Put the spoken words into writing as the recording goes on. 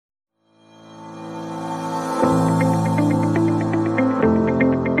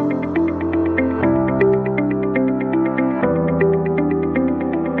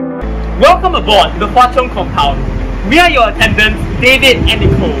Welcome aboard the Chong compound. We are your attendants, David and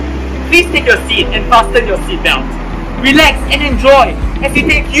Nicole. Please take your seat and fasten your seatbelt. Relax and enjoy as we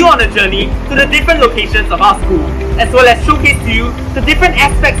take you on a journey to the different locations of our school, as well as showcase to you the different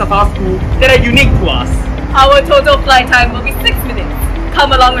aspects of our school that are unique to us. Our total flight time will be 6 minutes.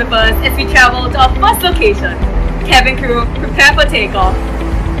 Come along with us as we travel to our first location. Cabin crew, prepare for takeoff.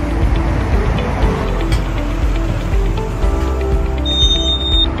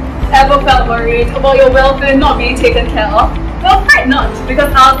 Ever felt worried about your welfare not being taken care of? Well, fret not,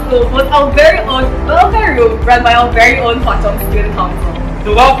 because our school was our very own welfare room run by our very own Chong Student Council.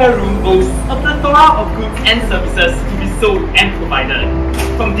 The welfare room boasts a plethora of goods and services to be sold and provided.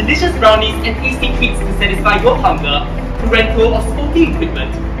 From delicious brownies and tasty treats to satisfy your hunger, to rental of sporty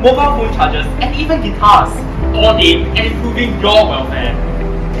equipment, mobile phone chargers, and even guitars, all aimed at improving your welfare.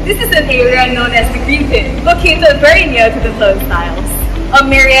 This is an area known as the Green Pit, located very near to the turnstiles. A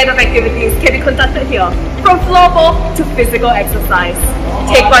myriad of activities can be conducted here, from floorball to physical exercise.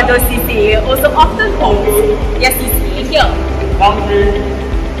 Taekwondo CCA also often holds their CCA here.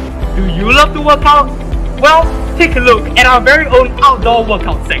 Do you love to work out? Well, take a look at our very own outdoor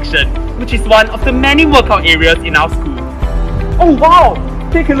workout section, which is one of the many workout areas in our school. Oh wow!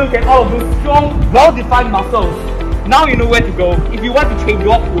 Take a look at all of those strong, well-defined muscles. Now you know where to go if you want to train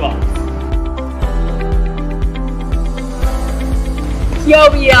your pull-ups.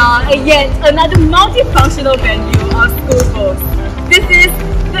 Here we are at yet another multifunctional venue our school boasts. This is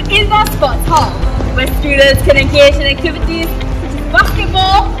the Indoor Sports Hall, where students can engage in activities such as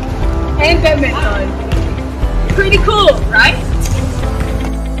basketball and badminton. Pretty cool, right?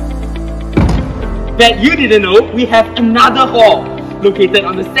 Bet you didn't know we have another hall. Located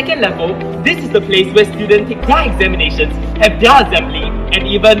on the second level, this is the place where students take their examinations, have their assembly, and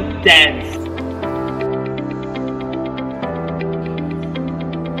even dance.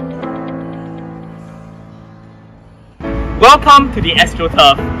 Welcome to the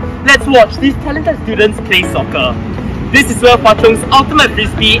AstroTurf. Let's watch these talented students play soccer. This is where Chong's ultimate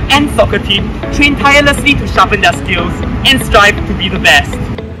frisbee and soccer team train tirelessly to sharpen their skills and strive to be the best.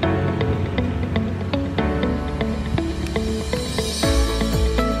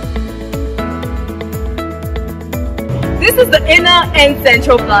 This is the inner and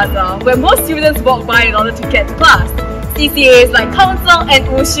central plaza, where most students walk by in order to get to class. CCAs like Council and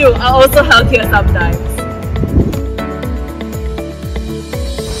Wushu are also held here sometimes.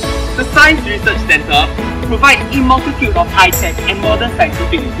 The Science Research Center provides a multitude of high-tech and modern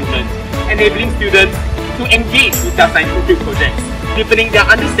scientific equipment, enabling students to engage with their scientific projects, deepening their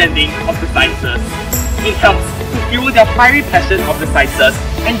understanding of the sciences. It helps to fuel their fiery passion of the sciences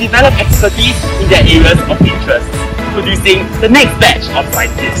and develop expertise in their areas of interest, producing the next batch of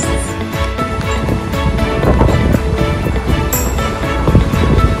scientists.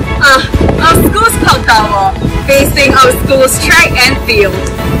 Our school's clock tower, facing our school's track and field.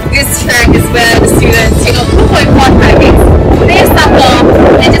 This track is where the students take up 2.1 rackets, play soccer,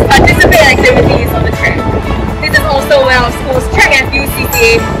 and just participate in activities on the track. This is also where our school's track and field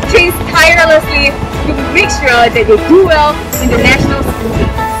CCA trains tirelessly to make sure that they do well in the national school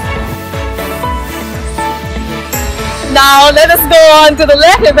games. Now let us go on to the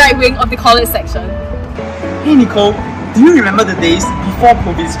left and right wing of the college section. Hey Nicole, do you remember the days before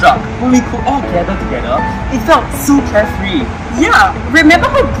COVID struck, when we could all gather together? It felt so carefree. Yeah, remember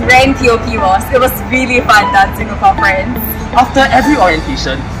how grand TOP was? It was really fun dancing with our friends. After every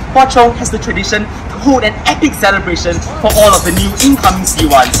orientation, Chong has the tradition to hold an epic celebration for all of the new incoming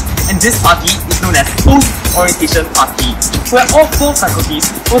C1s. And this party is known as Post-Orientation Party, where all 4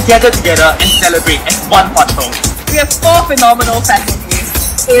 faculties will gather together and celebrate as one Chong. We have 4 phenomenal faculties: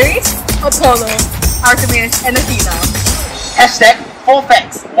 Aries, Apollo, Artemis, and Athena. Hashtag 4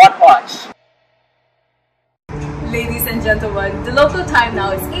 facts, 1 watch. Ladies and gentlemen, the local time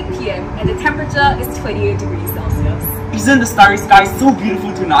now is 8 PM and the temperature is 28 degrees Celsius. Isn't the starry sky so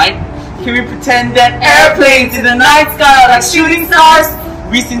beautiful tonight? Can we pretend that airplanes in the night sky are like shooting stars?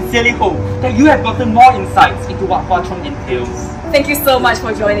 We sincerely hope that you have gotten more insights into what Chong entails. Thank you so much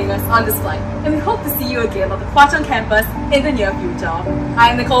for joining us on this flight, and we hope to see you again on the Chong campus in the near future. I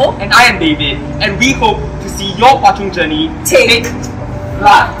am Nicole. And I am David, and we hope to see your Chong journey take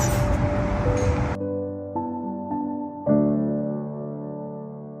flight.